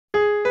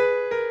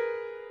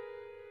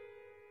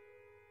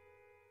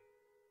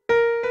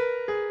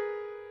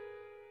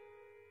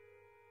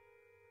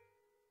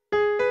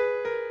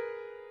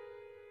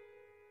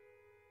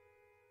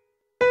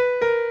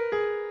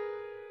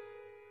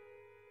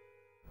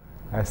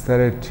I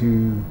started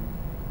to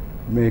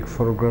make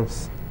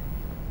photographs.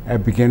 I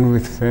began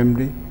with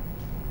family,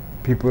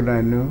 people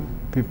I knew,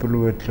 people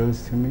who were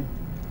close to me,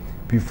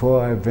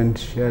 before I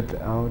ventured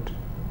out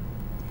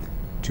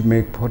to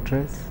make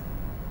portraits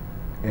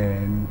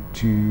and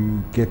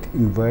to get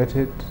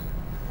invited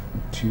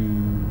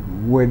to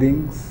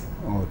weddings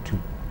or to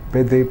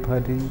birthday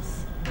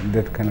parties and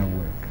that kind of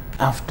work.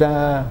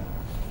 After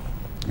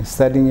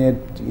studying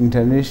at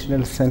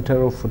International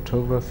Center of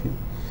Photography,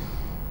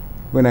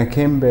 when I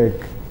came back,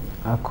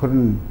 I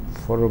couldn't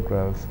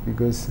photograph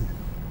because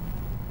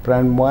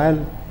Brian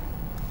Weil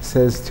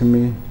says to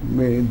me,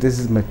 this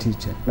is my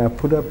teacher. And I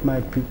put up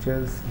my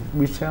pictures,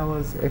 which I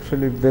was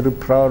actually very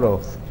proud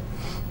of,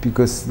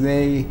 because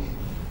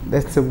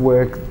that's the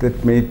work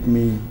that made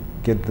me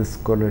get the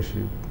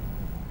scholarship.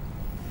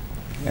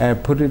 I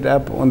put it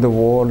up on the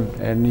wall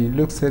and he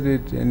looks at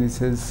it and he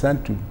says,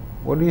 "Santu,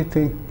 what do you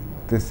think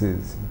this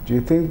is? Do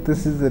you think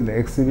this is an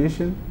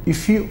exhibition?"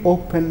 If you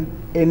open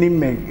any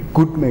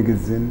good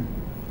magazine,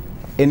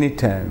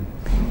 anytime,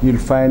 you'll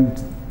find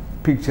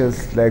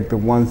pictures like the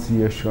ones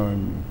you're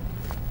showing me.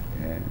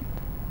 And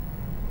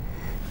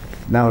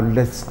now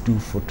let's do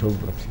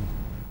photography.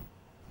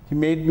 He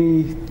made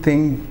me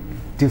think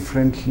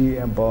differently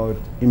about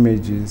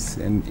images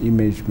and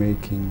image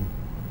making.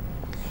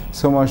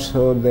 So much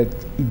so that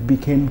it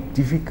became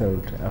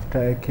difficult after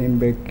I came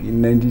back in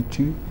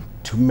 '92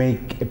 to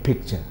make a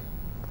picture.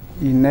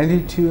 In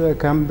 '92 I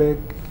come back,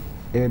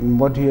 and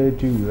what do?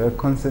 I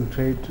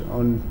concentrate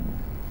on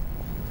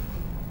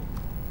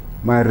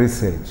my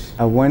research.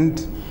 I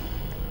went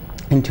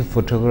into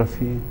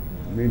photography,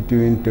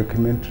 doing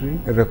documentary,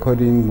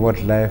 recording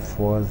what life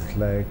was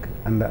like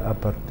under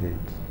apartheid.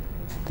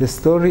 The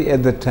story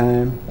at the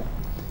time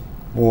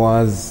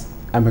was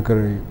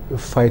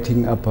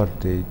fighting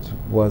apartheid,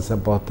 was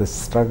about the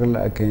struggle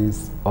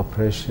against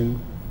oppression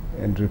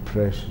and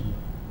repression.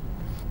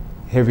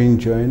 Having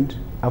joined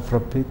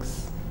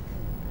Afropix,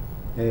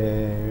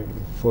 a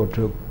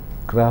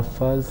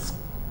photographers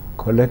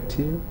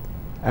collective,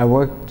 I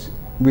worked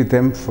with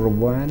them for a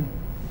while,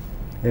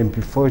 and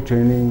before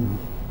joining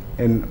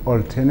an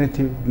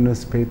alternative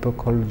newspaper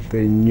called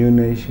The New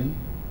Nation,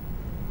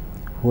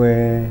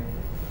 where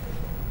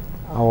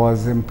I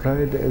was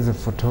employed as a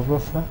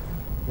photographer.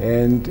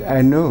 And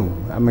I know,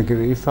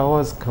 if I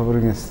was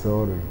covering a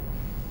story,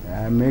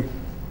 I make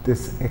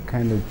this a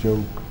kind of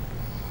joke,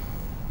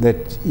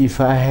 that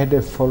if I had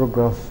a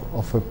photograph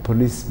of a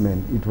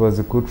policeman, it was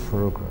a good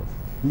photograph.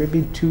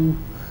 Maybe two,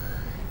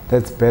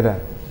 that's better.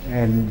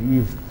 And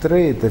if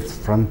three, that's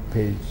front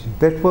page.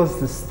 That was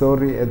the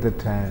story at the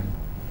time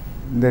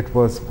that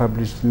was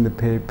published in the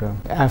paper.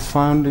 I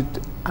found it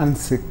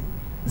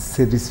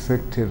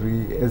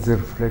unsatisfactory as a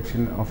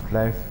reflection of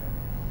life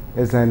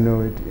as I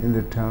know it in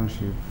the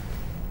township.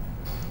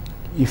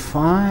 If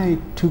I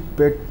took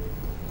back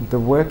the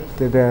work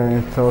that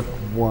I thought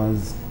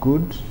was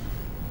good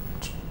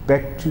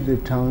back to the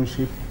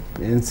township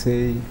and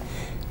say,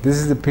 this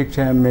is the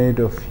picture I made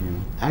of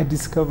you, I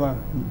discover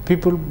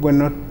people were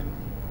not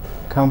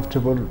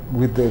comfortable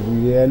with the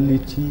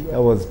reality I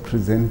was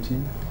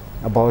presenting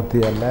about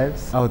their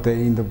lives out there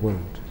in the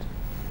world.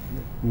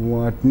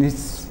 What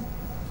needs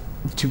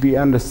to be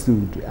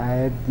understood, I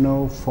had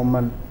no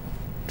formal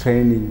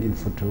training in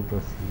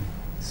photography,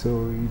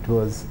 so it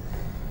was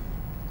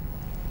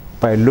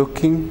by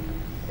looking,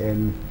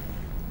 and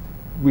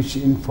which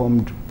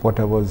informed what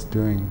I was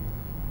doing.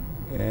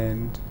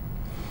 And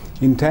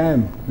in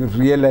time,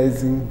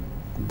 realizing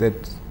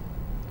that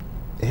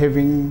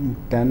having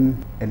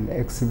done an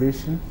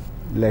exhibition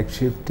like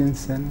Shifting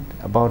Sand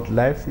about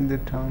life in the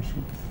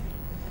townships,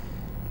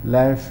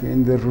 life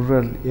in the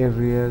rural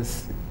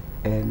areas,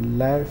 and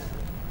life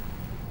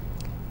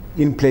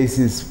in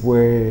places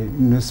where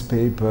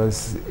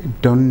newspapers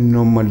don't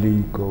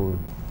normally go.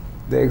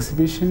 The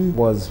exhibition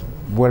was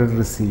well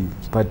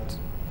received, but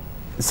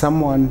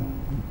someone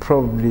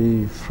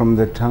probably from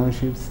the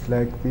townships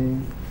like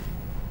me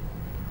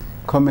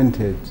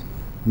commented,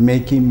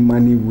 "Making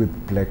money with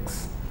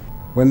blacks."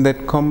 When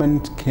that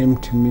comment came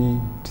to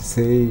me to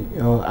say,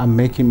 "Oh, I'm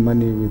making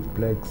money with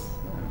blacks,"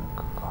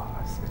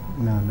 I said,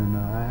 no,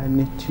 I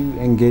need to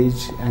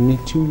engage, I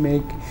need to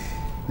make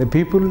the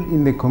people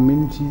in the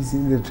communities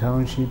in the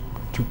township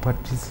to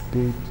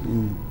participate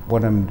in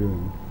what I'm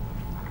doing.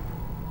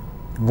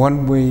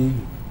 One way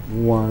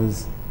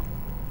was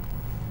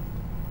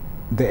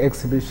the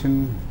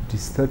exhibition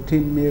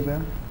Distorting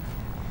Mirror,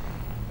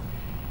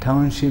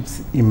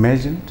 Townships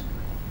Imagined,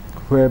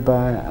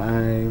 whereby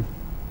I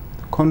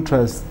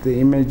contrast the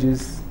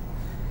images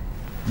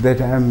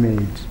that I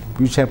made,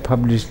 which I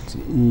published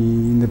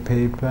in the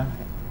paper,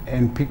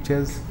 and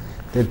pictures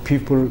that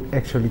people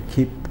actually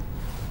keep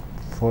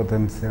for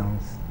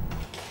themselves.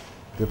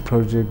 The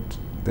project,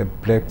 the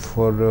Black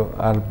Photo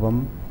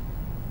Album,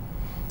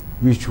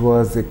 which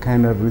was a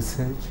kind of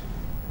research,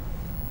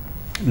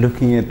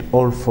 looking at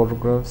all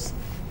photographs,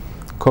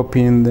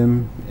 copying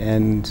them,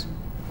 and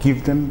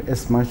give them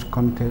as much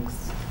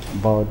context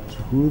about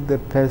who the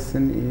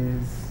person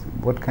is,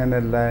 what kind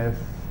of life.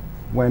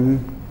 When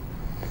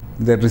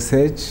the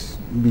research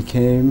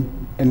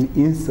became an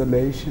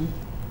installation.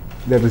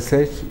 The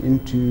research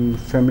into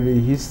family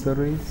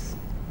histories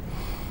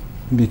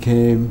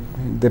became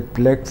the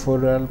Black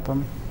Photo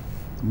album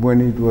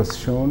when it was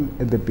shown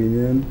at the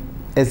beginning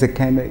as a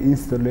kind of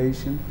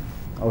installation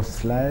of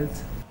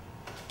slides.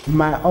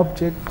 My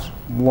object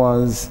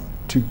was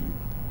to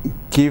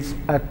give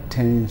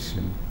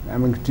attention,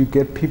 to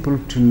get people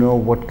to know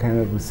what kind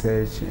of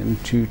research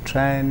and to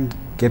try and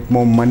get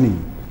more money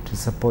to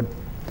support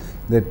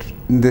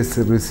this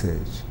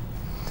research.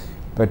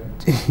 But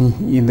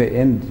in the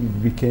end,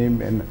 it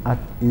became an art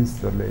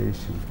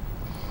installation.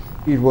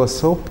 It was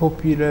so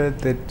popular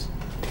that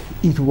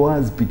it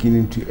was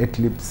beginning to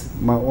eclipse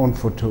my own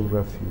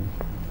photography.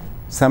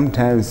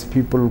 Sometimes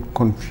people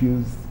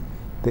confuse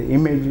the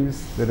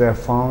images that I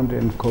found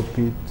and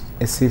copied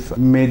as if I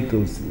made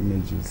those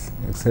images,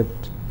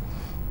 except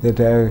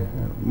that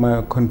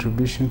my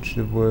contribution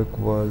to the work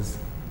was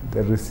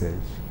the research.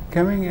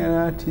 Becoming an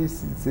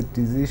artist is a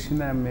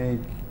decision I made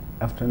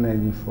after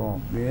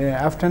 '94.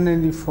 After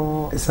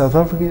 '94, South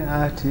African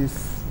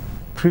artists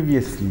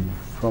previously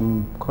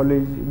from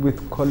college,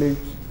 with college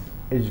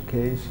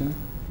education,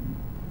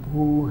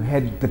 who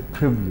had the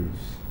privilege,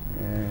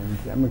 and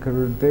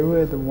they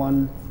were the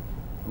ones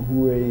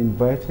who were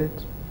invited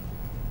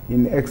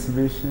in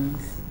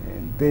exhibitions,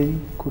 and they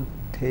could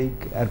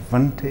take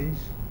advantage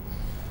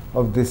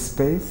of this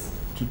space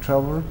to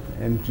travel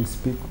and to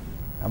speak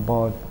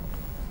about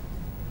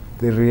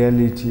the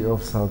reality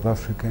of South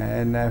Africa.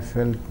 And I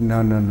felt,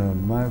 no,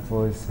 my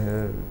voice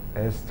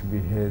has to be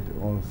heard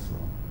also.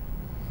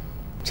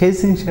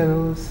 Chasing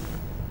Shadows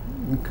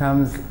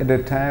comes at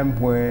a time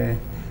when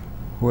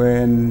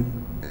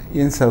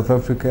in South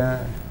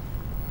Africa,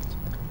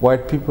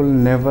 white people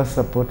never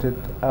supported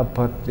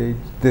apartheid.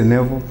 They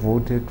never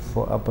voted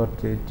for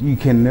apartheid. You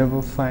can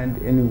never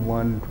find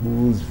anyone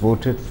who's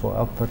voted for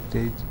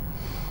apartheid.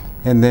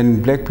 And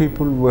then black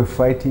people were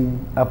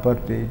fighting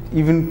apartheid.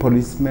 Even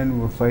policemen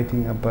were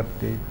fighting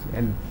apartheid.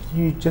 And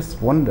you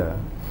just wonder,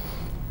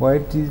 why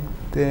did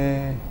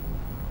the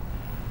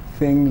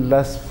thing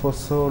last for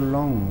so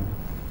long?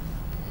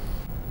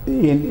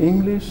 In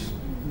English,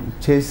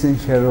 Chasing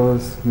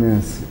Shadows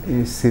means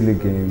a silly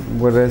game,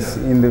 whereas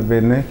in the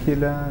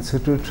vernacular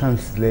Sotho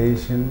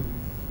translation,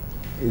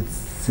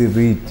 it's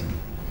Siriti.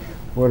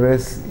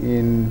 Whereas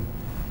in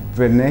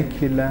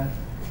vernacular,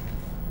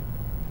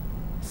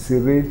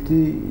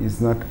 Siriti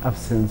is not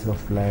absence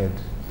of light.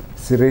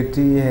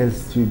 Siriti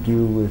has to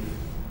do with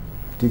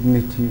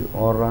dignity,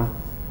 aura,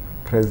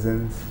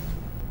 presence,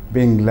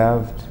 being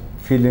loved,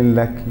 feeling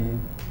lucky,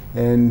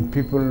 and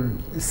people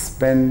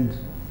spend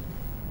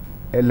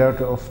a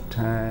lot of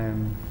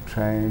time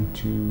trying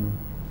to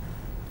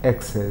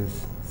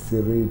access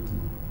Siriti,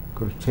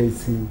 called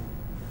Chasing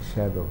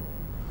Shadow.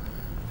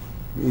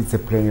 It's a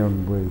play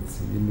on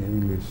words in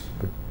English,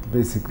 but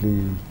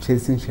basically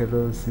Chasing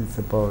Shadows is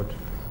about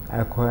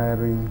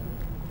acquiring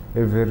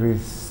a very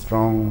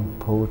strong,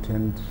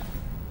 potent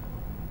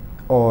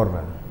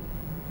aura.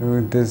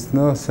 There's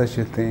no such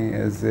a thing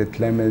as a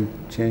climate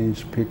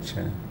change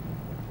picture.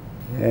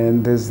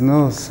 And there's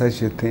no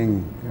such a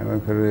thing,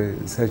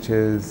 such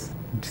as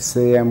to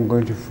say I'm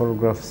going to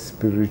photograph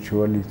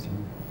spirituality.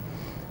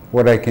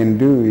 What I can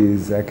do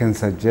is I can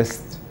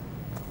suggest,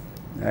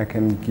 I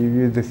can give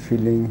you the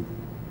feeling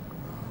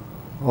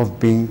of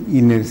being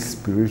in a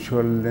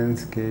spiritual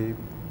landscape.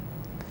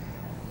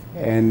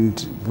 And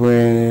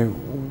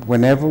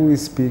whenever we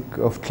speak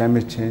of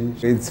climate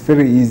change, it's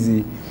very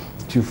easy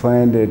to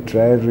find a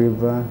dry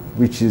river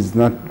which is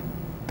not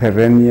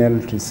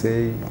perennial, to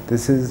say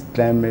this is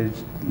climate,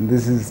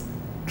 this is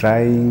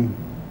drying,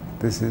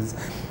 this is,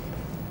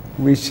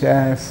 which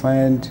I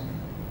find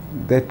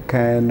that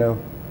kind of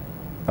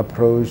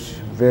approach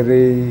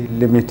very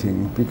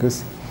limiting,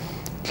 because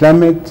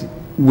climate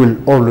will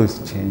always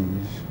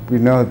change. We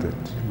know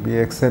that, we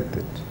accept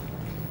it.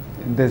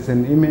 There's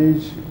an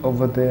image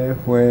over there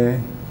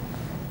where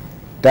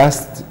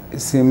dust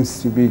seems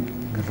to be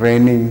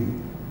raining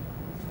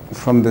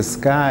from the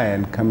sky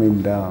and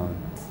coming down.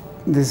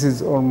 This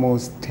is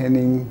almost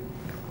turning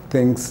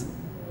things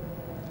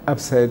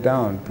upside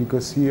down,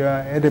 because you are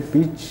at a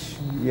beach,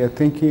 you're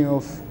thinking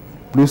of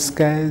blue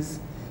skies,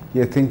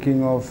 you're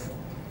thinking of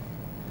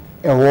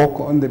a walk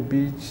on the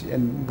beach,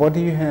 and what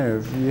do you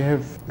have? You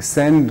have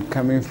sand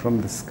coming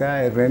from the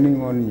sky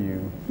raining on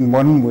you. In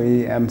one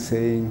way, I'm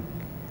saying,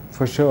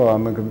 for sure,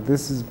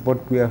 this is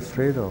what we are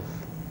afraid of.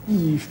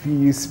 If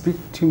you speak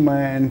to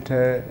my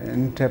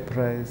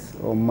enterprise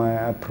or my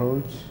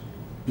approach,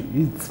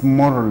 it's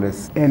more or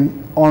less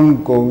an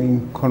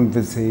ongoing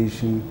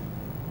conversation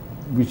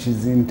which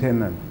is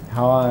internal.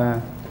 How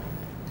I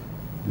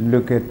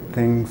look at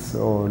things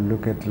or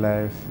look at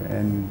life,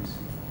 and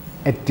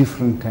at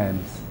different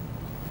times.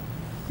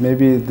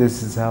 Maybe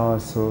this is how I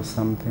saw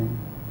something.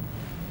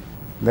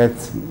 That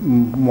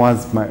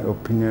was my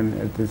opinion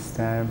at this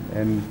time,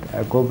 and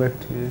I go back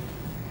to it.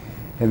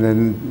 And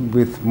then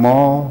with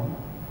more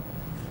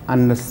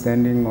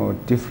understanding or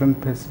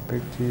different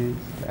perspective,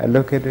 I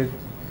look at it,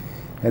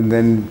 and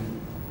then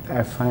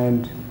I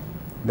find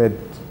that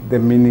the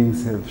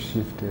meanings have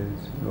shifted,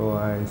 or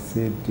I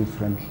see it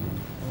differently,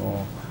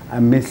 or I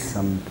miss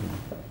something.